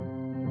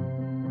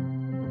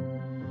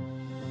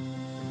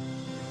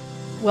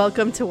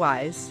Welcome to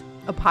Wise,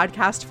 a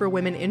podcast for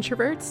women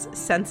introverts,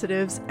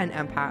 sensitives, and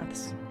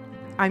empaths.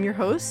 I'm your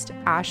host,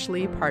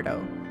 Ashley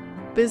Pardo,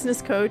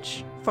 business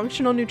coach,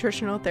 functional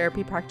nutritional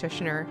therapy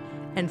practitioner,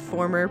 and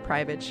former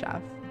private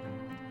chef.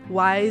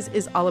 Wise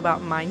is all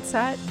about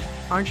mindset,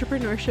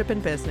 entrepreneurship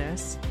and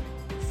business,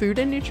 food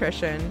and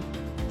nutrition,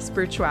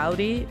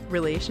 spirituality,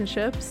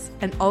 relationships,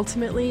 and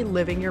ultimately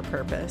living your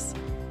purpose,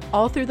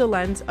 all through the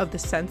lens of the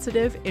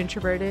sensitive,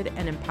 introverted,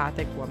 and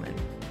empathic woman.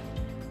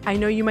 I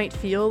know you might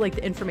feel like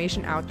the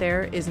information out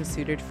there isn't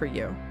suited for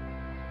you,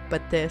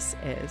 but this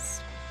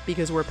is,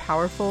 because we're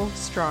powerful,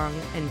 strong,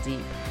 and deep,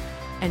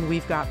 and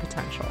we've got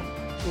potential.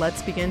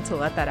 Let's begin to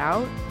let that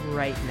out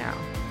right now.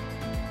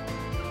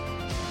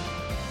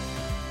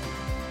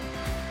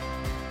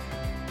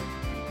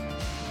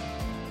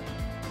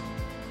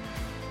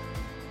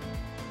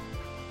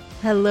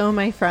 Hello,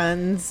 my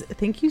friends.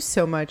 Thank you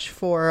so much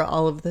for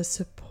all of the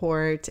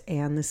support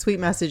and the sweet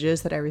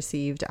messages that I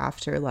received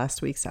after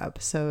last week's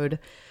episode.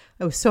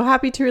 I was so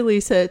happy to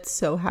release it,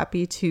 so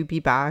happy to be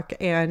back.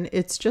 And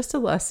it's just a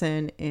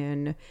lesson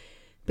in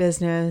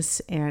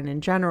business and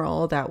in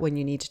general that when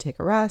you need to take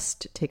a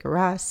rest, take a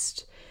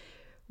rest.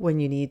 When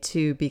you need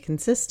to be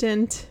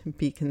consistent,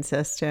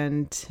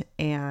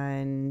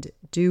 and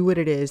do what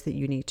it is that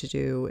you need to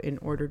do in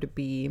order to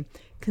be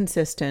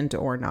consistent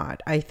or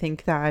not. I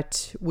think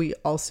that we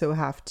also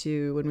have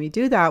to, when we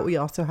do that, we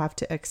also have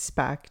to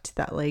expect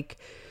that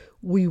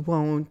we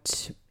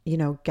won't,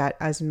 get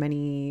as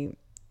many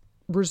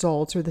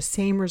results or the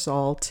same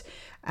result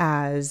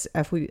as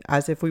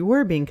if we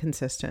were being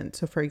consistent.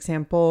 So for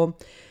example,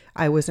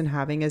 I wasn't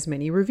having as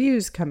many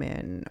reviews come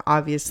in,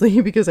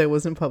 obviously, because I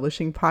wasn't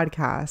publishing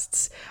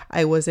podcasts.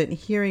 I wasn't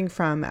hearing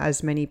from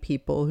as many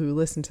people who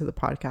listen to the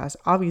podcast,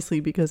 obviously,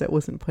 because I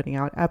wasn't putting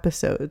out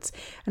episodes.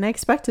 And I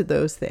expected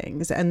those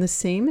things. And the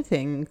same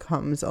thing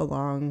comes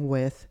along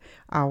with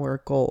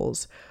our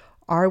goals.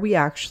 Are we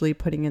actually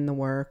putting in the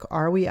work?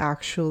 Are we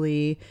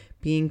actually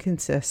being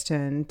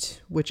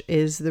consistent, which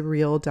is the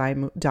real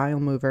dial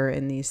mover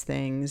in these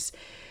things?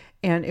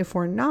 And if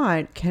we're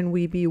not, can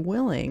we be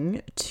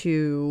willing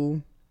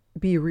to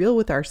be real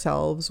with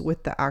ourselves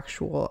with the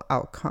actual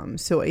outcome?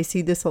 So I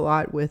see this a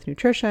lot with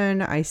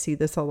nutrition. I see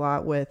this a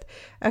lot with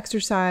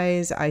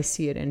exercise. I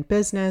see it in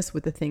business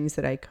with the things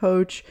that I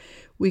coach.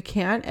 We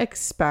can't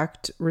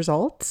expect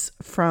results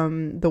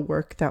from the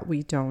work that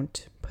we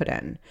don't put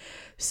in.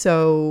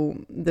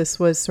 So this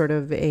was sort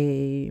of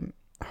a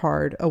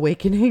hard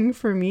awakening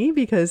for me,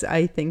 because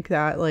I think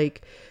that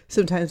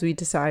sometimes we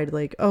decide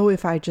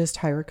if I just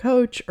hire a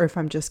coach or if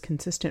I'm just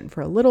consistent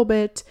for a little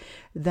bit,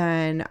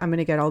 then I'm going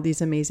to get all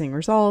these amazing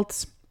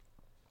results.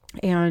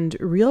 And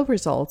real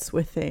results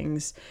with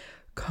things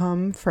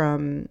come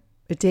from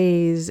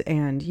days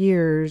and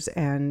years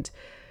and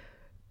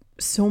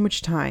so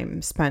much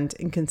time spent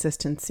in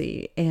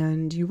consistency,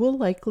 and you will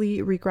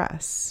likely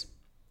regress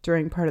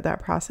during part of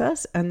that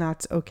process, and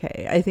that's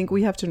okay. I think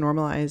we have to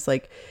normalize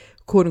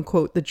quote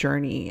unquote the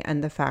journey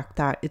and the fact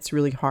that it's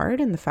really hard,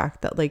 and the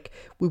fact that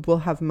we will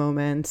have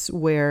moments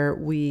where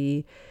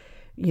we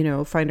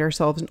find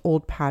ourselves in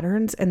old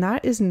patterns, and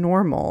that is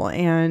normal.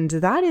 And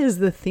that is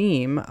the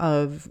theme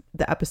of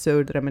the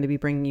episode that I'm going to be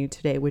bringing you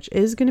today, which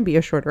is going to be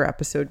a shorter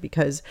episode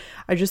because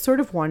I just sort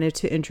of wanted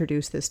to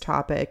introduce this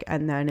topic,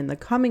 and then in the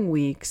coming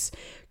weeks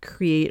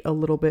create a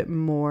little bit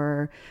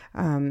more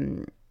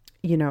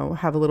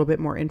have a little bit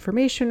more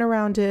information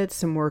around it,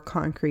 some more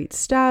concrete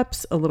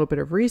steps, a little bit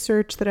of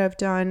research that I've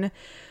done.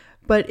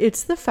 But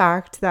it's the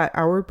fact that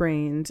our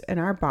brains and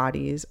our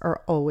bodies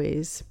are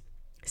always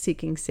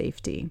seeking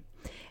safety.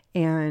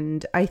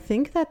 And I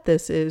think that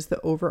this is the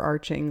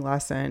overarching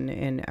lesson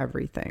in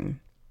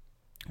everything.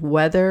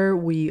 Whether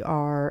we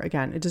are,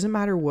 again, it doesn't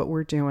matter what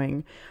we're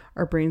doing,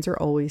 our brains are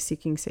always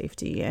seeking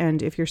safety.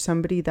 And if you're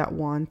somebody that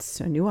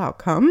wants a new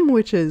outcome,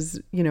 which is,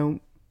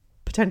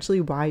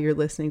 potentially why you're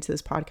listening to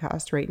this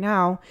podcast right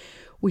now,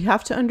 we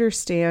have to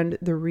understand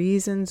the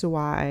reasons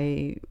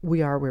why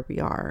we are where we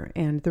are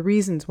and the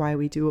reasons why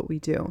we do what we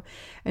do.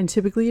 And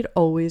typically it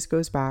always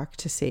goes back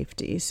to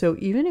safety. So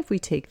even if we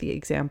take the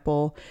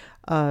example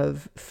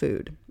of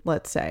food,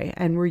 let's say,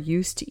 and we're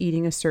used to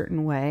eating a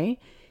certain way,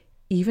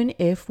 even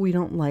if we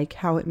don't like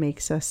how it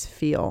makes us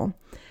feel,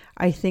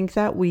 I think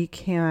that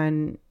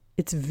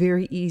it's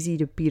very easy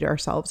to beat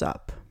ourselves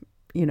up,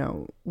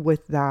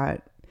 with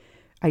that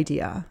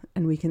idea.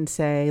 And we can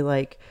say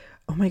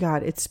oh my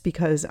God, it's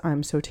because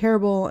I'm so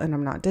terrible and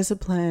I'm not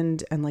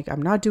disciplined and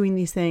I'm not doing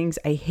these things.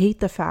 I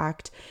hate the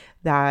fact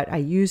that I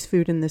use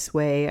food in this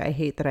way. I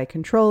hate that I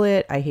control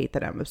it. I hate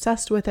that I'm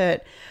obsessed with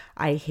it.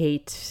 I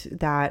hate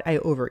that I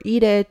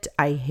overeat it.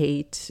 I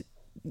hate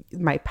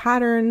my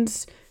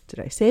patterns. Did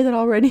I say that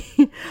already?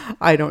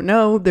 I don't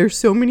know. There's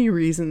so many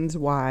reasons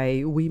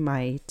why we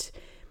might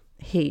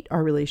hate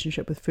our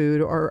relationship with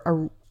food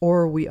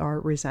or we are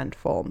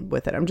resentful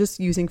with it. I'm just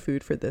using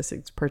food for this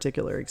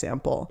particular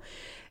example.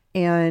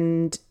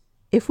 And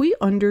if we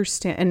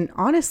understand, and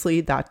honestly,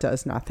 that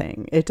does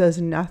nothing. It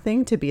does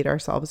nothing to beat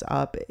ourselves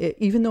up.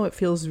 Even though it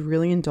feels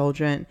really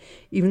indulgent,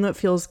 even though it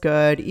feels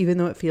good, even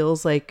though it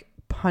feels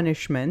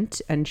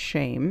punishment and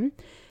shame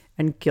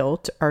and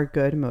guilt are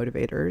good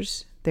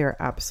motivators. They're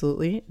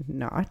absolutely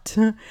not.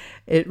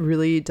 It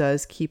really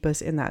does keep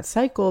us in that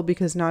cycle,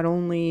 because not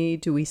only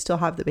do we still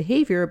have the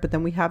behavior, but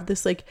then we have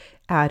this like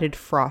added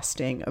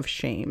frosting of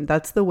shame.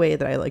 That's the way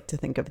that I like to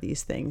think of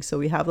these things. So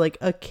we have like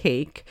a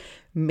cake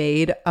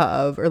made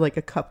of, or like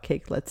a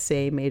cupcake, let's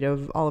say, made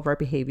of all of our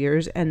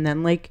behaviors. And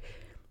then like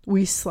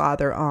we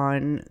slather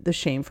on the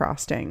shame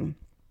frosting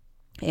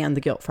and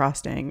the guilt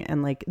frosting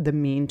and like the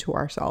mean to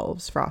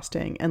ourselves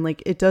frosting. And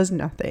like it does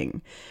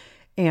nothing.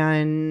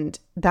 And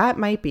that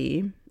might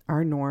be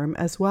our norm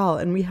as well.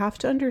 And we have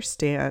to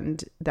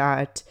understand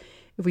that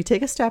if we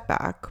take a step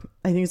back,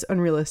 I think it's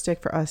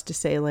unrealistic for us to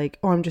say like,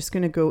 oh, I'm just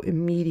going to go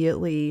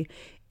immediately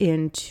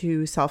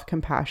into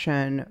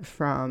self-compassion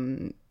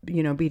from,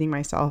 beating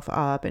myself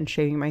up and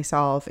shaming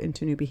myself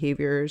into new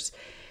behaviors.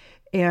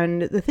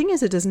 And the thing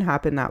is, it doesn't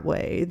happen that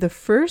way. The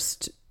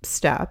first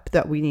step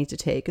that we need to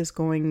take is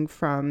going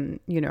from,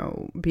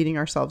 beating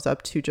ourselves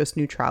up to just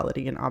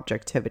neutrality and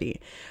objectivity.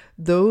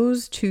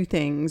 Those two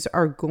things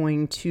are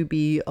going to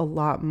be a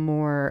lot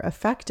more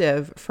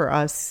effective for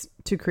us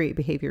to create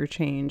behavior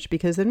change,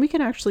 because then we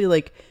can actually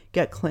like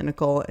get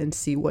clinical and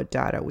see what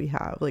data we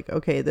have. Like,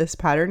 okay, this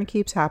pattern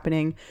keeps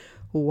happening.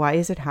 Why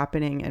is it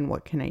happening? And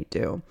what can I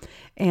do?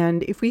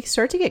 And if we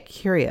start to get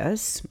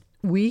curious,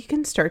 we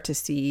can start to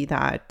see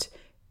that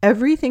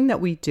everything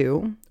that we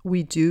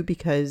do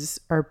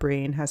because our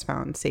brain has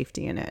found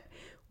safety in it.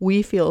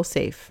 We feel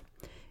safe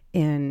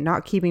in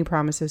not keeping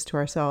promises to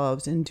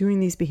ourselves and doing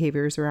these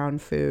behaviors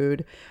around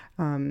food,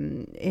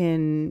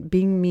 in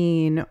being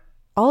mean.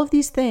 All of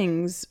these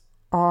things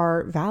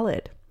are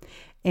valid.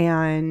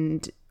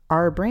 And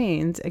our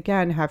brains,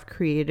 again, have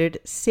created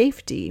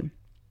safety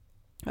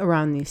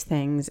around these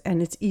things.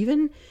 And it's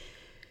even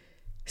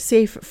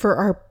safe for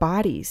our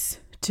bodies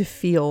to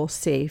feel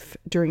safe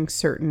during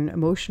certain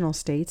emotional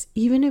states,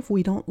 even if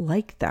we don't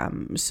like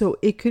them. So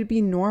it could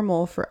be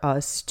normal for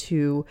us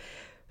to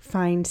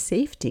find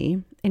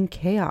safety in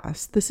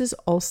chaos. This is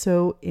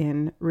also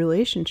in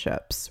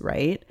relationships,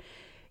 right?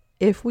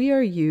 If we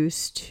are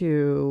used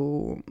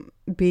to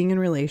being in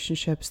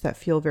relationships that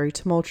feel very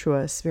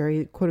tumultuous,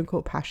 very quote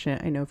unquote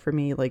passionate, I know for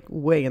me, like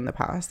way in the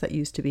past, that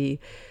used to be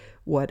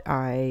what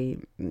I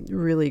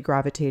really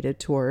gravitated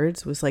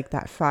towards, was like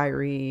that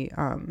fiery,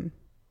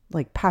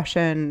 like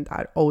passion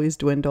that always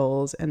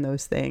dwindles, and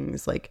those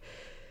things like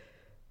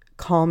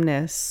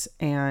calmness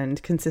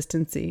and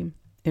consistency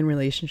in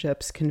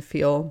relationships can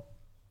feel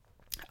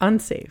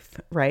unsafe,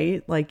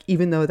 right? Like,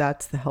 even though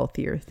that's the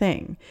healthier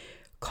thing,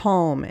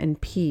 calm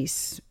and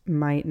peace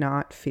might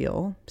not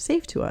feel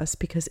safe to us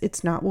because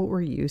it's not what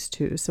we're used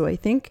to. So I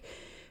think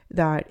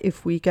that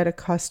if we get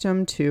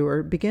accustomed to,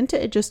 or begin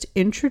to just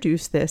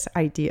introduce this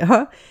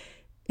idea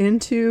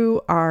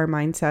into our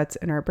mindsets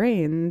and our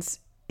brains,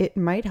 it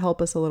might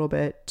help us a little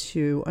bit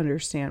to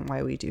understand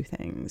why we do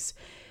things.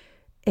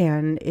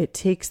 And it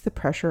takes the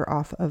pressure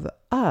off of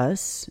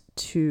us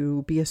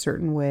to be a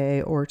certain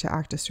way or to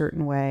act a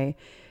certain way,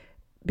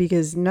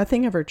 because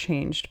nothing ever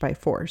changed by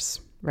force,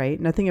 right?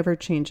 Nothing ever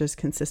changes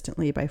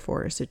consistently by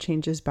force. It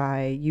changes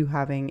by you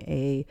having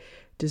a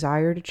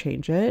desire to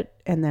change it,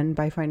 and then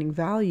by finding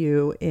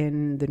value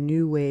in the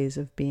new ways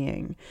of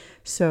being.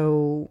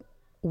 So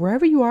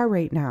wherever you are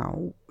right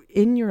now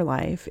in your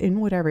life, in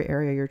whatever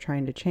area you're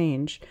trying to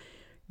change,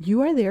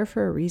 you are there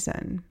for a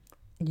reason.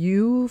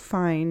 You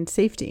find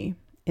safety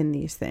in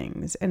these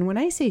things. And when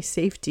I say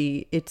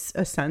safety, it's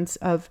a sense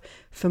of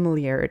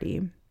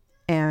familiarity.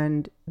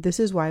 And this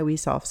is why we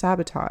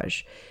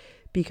self-sabotage,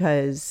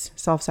 because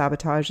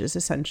self-sabotage is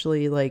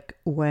essentially like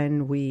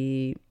when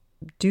we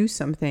do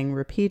something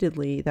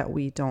repeatedly that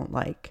we don't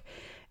like,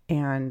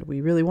 and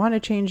we really want to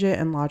change it,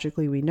 and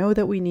logically we know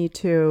that we need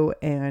to,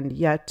 and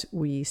yet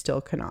we still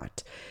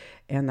cannot.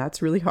 And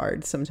that's really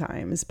hard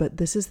sometimes, but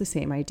this is the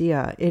same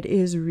idea. It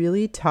is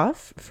really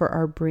tough for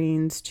our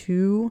brains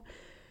to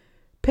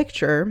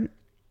picture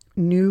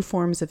new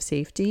forms of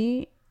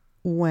safety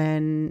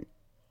when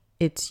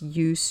it's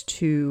used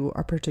to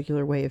a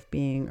particular way of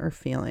being or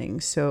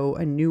feeling. So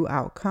a new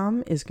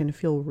outcome is going to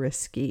feel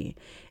risky.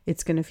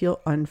 It's going to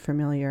feel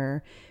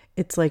unfamiliar.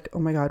 It's like, oh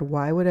my God,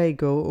 why would I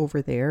go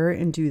over there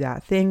and do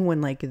that thing when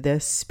like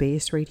this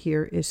space right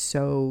here is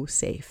so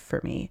safe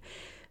for me?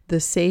 The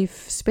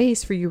safe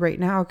space for you right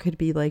now could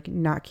be like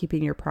not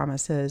keeping your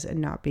promises and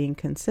not being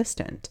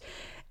consistent.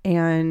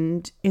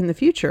 And in the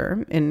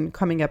future, in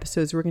coming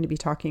episodes, we're going to be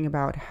talking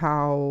about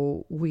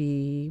how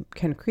we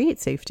can create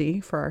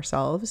safety for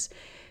ourselves.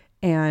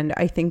 And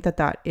I think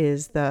that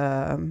is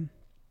there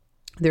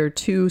are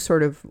two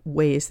sort of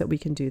ways that we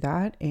can do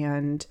that.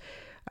 And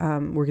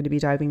we're going to be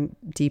diving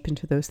deep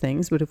into those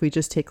things. But if we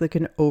just take like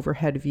an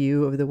overhead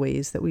view of the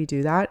ways that we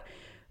do that,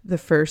 the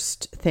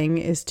first thing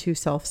is to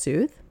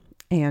self-soothe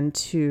and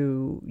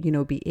to,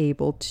 be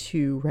able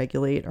to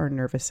regulate our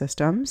nervous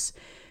systems.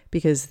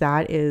 Because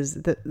that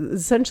is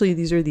essentially,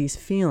 these are these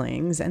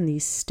feelings and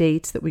these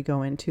states that we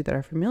go into that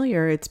are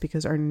familiar. It's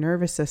because our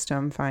nervous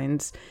system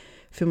finds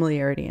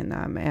familiarity in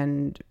them.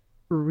 And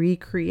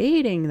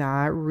recreating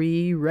that,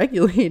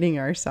 re-regulating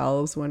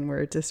ourselves when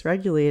we're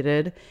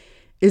dysregulated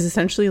is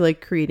essentially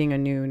like creating a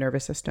new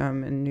nervous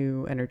system and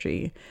new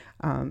energy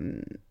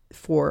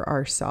for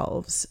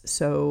ourselves.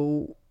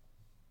 So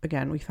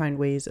again, we find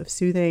ways of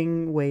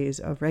soothing, ways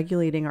of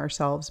regulating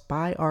ourselves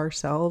by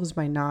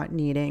not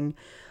needing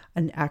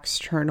an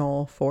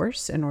external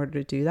force in order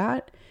to do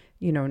that.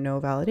 No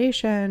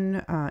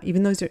validation,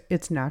 even though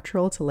it's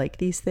natural to like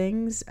these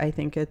things, I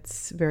think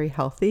it's very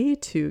healthy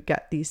to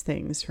get these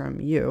things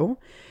from you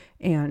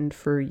and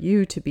for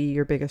you to be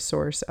your biggest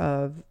source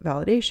of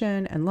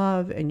validation and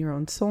love and your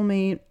own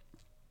soulmate.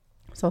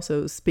 It's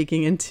also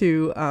speaking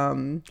into,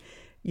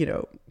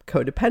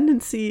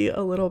 codependency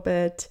a little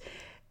bit.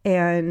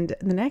 And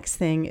the next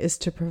thing is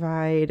to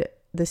provide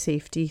the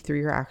safety through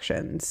your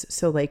actions.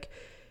 So like,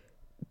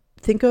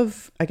 think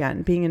of,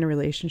 again, being in a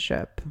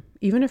relationship,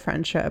 even a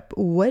friendship.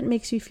 What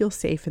makes you feel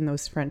safe in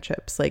those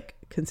friendships? Like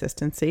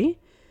consistency,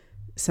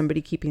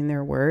 somebody keeping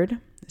their word,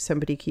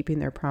 somebody keeping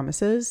their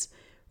promises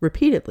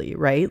repeatedly,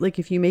 right? Like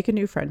if you make a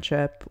new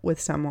friendship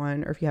with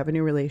someone, or if you have a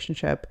new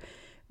relationship,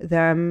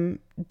 them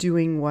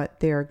doing what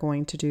they're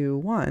going to do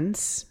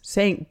once,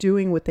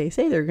 doing what they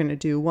say they're going to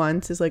do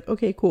once is like,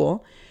 okay,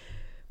 cool.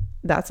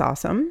 That's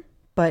awesome.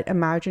 But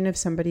imagine if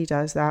somebody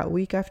does that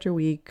week after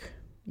week,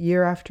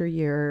 year after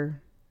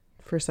year,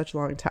 for such a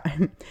long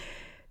time.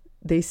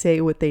 They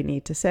say what they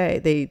need to say.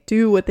 They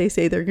do what they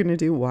say they're going to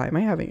do. Why am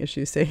I having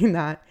issues saying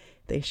that?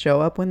 They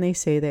show up when they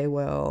say they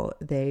will.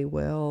 They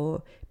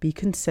will be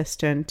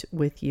consistent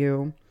with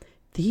you.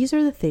 These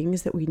are the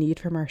things that we need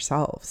from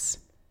ourselves.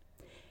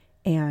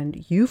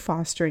 And you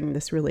fostering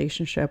this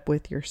relationship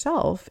with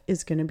yourself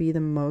is going to be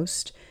the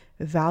most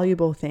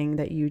valuable thing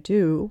that you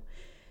do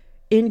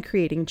in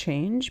creating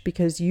change,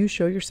 because you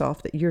show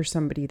yourself that you're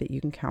somebody that you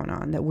can count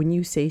on, that when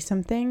you say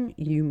something,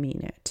 you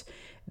mean it,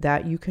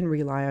 that you can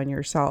rely on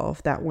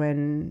yourself, that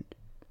when,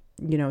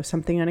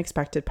 something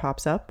unexpected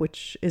pops up,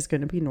 which is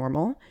going to be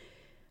normal,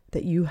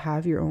 that you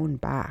have your own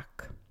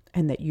back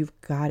and that you've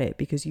got it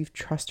because you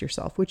trust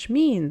yourself, which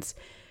means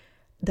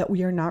that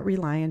we are not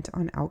reliant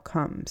on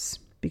outcomes,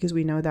 because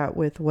we know that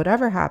with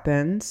whatever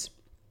happens,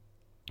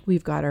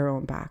 we've got our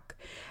own back.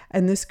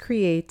 And this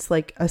creates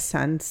like a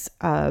sense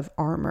of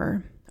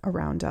armor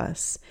around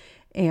us.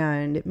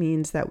 And it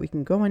means that we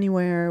can go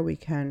anywhere, we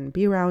can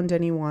be around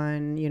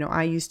anyone.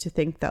 I used to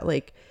think that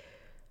like,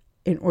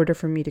 in order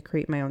for me to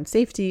create my own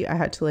safety, I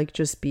had to like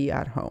just be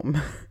at home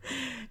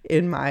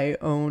in my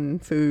own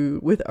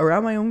food,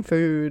 around my own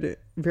food,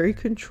 very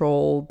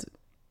controlled,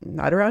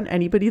 not around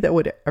anybody that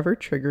would ever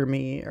trigger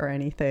me or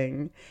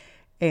anything.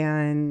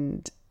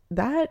 And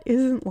that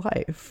isn't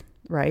life,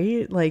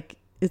 right? Like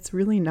it's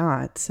really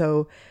not.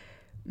 So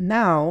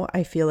now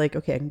I feel like,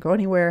 okay, I can go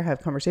anywhere,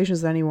 have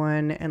conversations with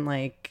anyone, and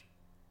like,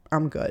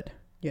 I'm good.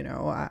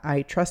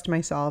 I trust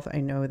myself. I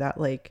know that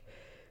like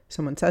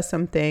someone says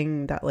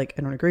something that like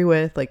I don't agree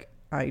with, like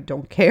I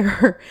don't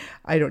care.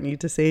 I don't need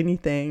to say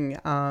anything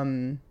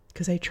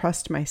because I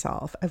trust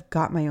myself. I've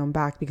got my own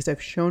back because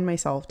I've shown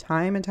myself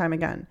time and time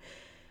again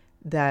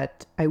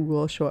that I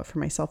will show up for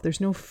myself.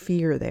 There's no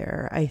fear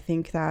there. I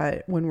think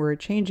that when we're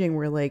changing,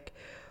 we're like,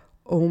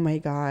 oh my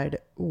God,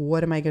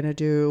 what am I going to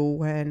do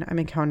when I'm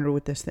encountered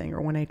with this thing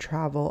or when I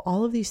travel?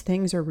 All of these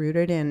things are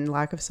rooted in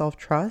lack of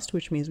self-trust,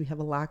 which means we have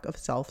a lack of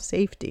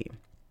self-safety.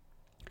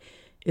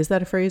 Is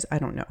that a phrase? I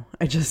don't know.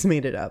 I just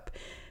made it up.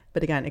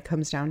 But again, it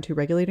comes down to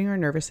regulating our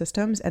nervous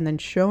systems and then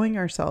showing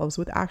ourselves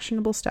with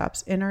actionable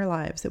steps in our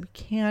lives that we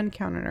can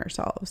count on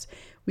ourselves.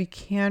 We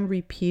can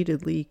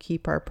repeatedly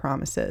keep our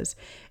promises.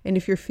 And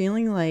if you're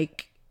feeling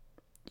like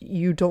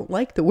you don't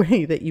like the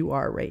way that you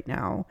are right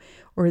now,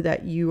 or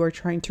that you are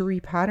trying to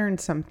repattern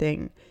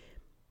something,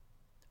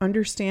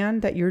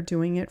 understand that you're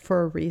doing it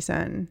for a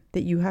reason,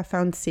 that you have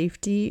found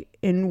safety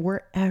in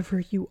wherever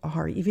you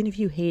are, even if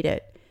you hate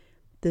it.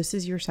 This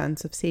is your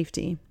sense of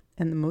safety.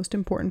 And the most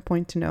important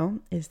point to know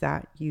is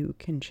that you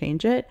can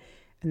change it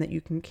and that you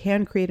can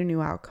create a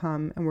new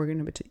outcome. And we're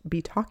going to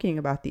be talking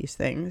about these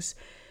things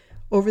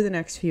over the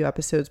next few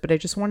episodes. But I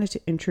just wanted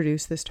to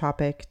introduce this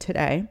topic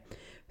today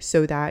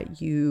so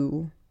that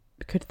you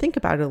could think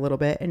about it a little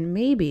bit. And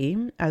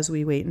maybe as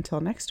we wait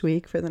until next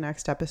week for the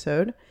next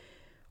episode,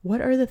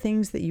 what are the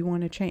things that you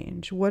want to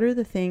change? What are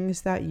the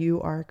things that you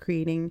are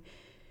creating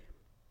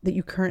that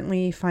you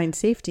currently find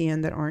safety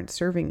in that aren't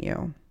serving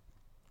you?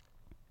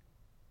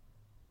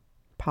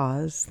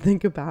 Pause,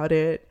 think about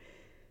it,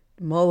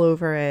 mull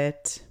over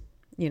it,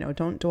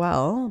 don't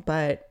dwell,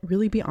 but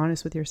really be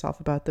honest with yourself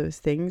about those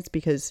things,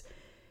 because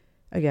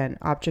again,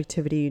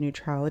 objectivity and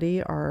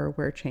neutrality are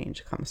where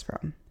change comes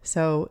from.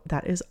 So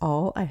that is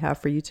all I have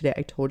for you today.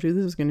 I told you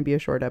this was going to be a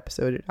short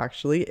episode. It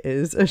actually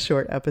is a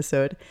short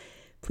episode.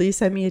 Please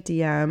send me a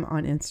DM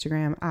on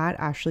Instagram at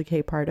Ashley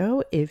K.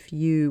 Pardo if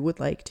you would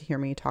like to hear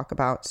me talk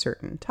about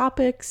certain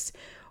topics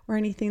or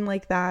anything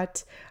like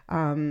that.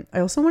 I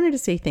also wanted to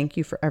say thank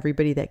you for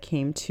everybody that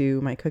came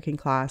to my cooking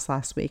class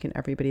last week and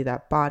everybody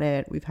that bought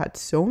it. We've had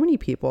so many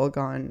people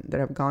that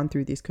have gone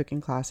through these cooking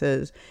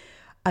classes.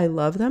 I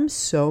love them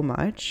so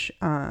much.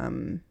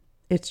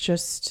 It's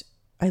just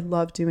I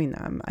love doing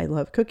them. I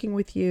love cooking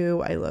with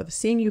you. I love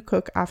seeing you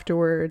cook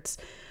afterwards.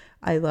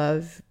 I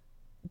love,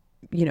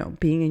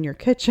 being in your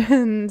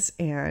kitchens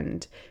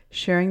and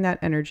sharing that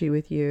energy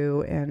with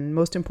you. And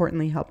most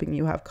importantly, helping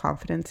you have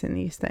confidence in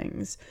these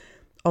things.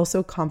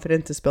 Also,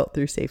 confidence is built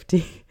through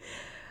safety.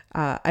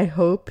 I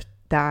hope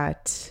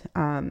that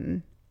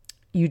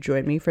you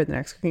join me for the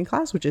next cooking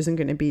class, which isn't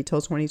going to be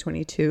till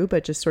 2022,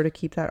 but just sort of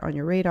keep that on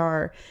your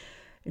radar.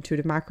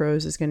 Intuitive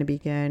Macros is going to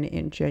begin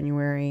in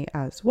January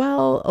as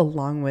well,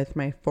 along with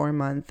my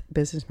 4-month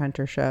business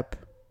mentorship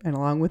and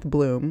along with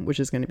Bloom, which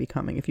is going to be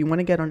coming. If you want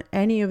to get on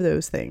any of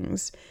those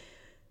things,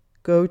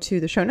 go to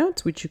the show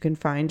notes, which you can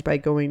find by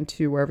going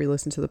to wherever you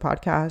listen to the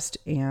podcast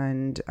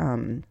and,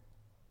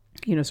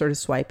 sort of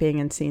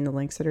swiping and seeing the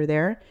links that are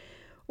there.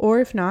 Or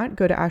if not,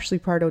 go to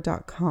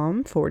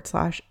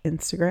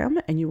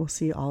ashleypardo.com/Instagram and you will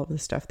see all of the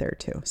stuff there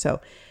too. So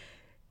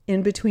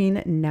in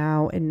between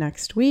now and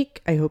next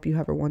week, I hope you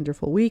have a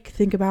wonderful week.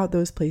 Think about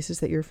those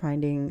places that you're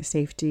finding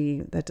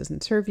safety that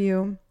doesn't serve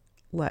you.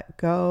 Let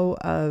go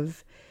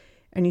of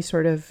any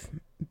sort of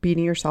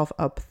beating yourself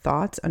up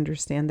thoughts.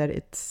 Understand that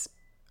it's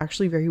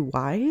actually very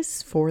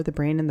wise for the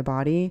brain and the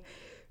body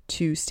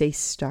to stay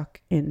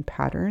stuck in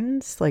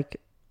patterns. Like,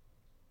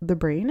 the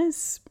brain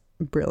is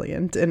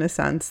brilliant in a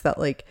sense that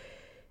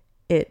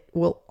it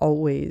will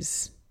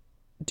always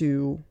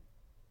do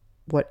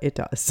what it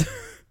does.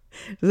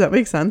 Does that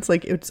make sense?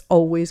 It's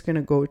always going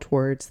to go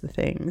towards the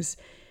things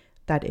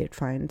that it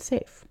finds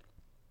safe.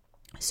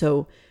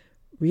 So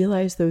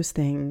realize those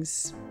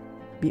things,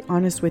 be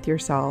honest with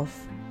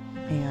yourself,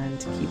 and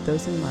keep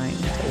those in mind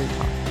until we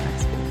talk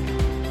next week.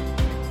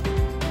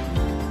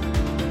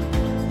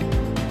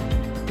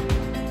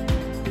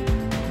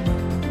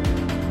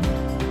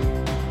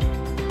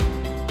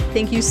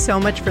 Thank you so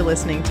much for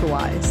listening to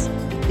Wise.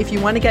 If you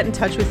want to get in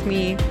touch with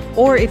me,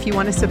 or if you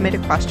want to submit a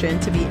question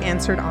to be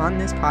answered on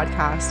this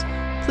podcast,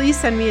 please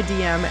send me a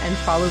DM and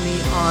follow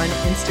me on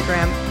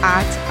Instagram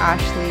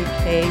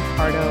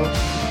 @AshleyKPardo.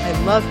 I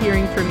love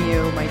hearing from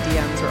you. My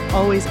DMs are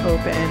always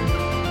open.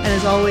 And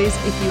as always,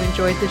 if you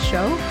enjoyed this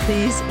show,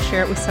 please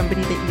share it with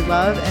somebody that you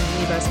love and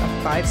leave us a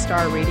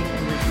 5-star rating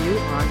and review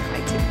on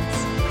iTunes.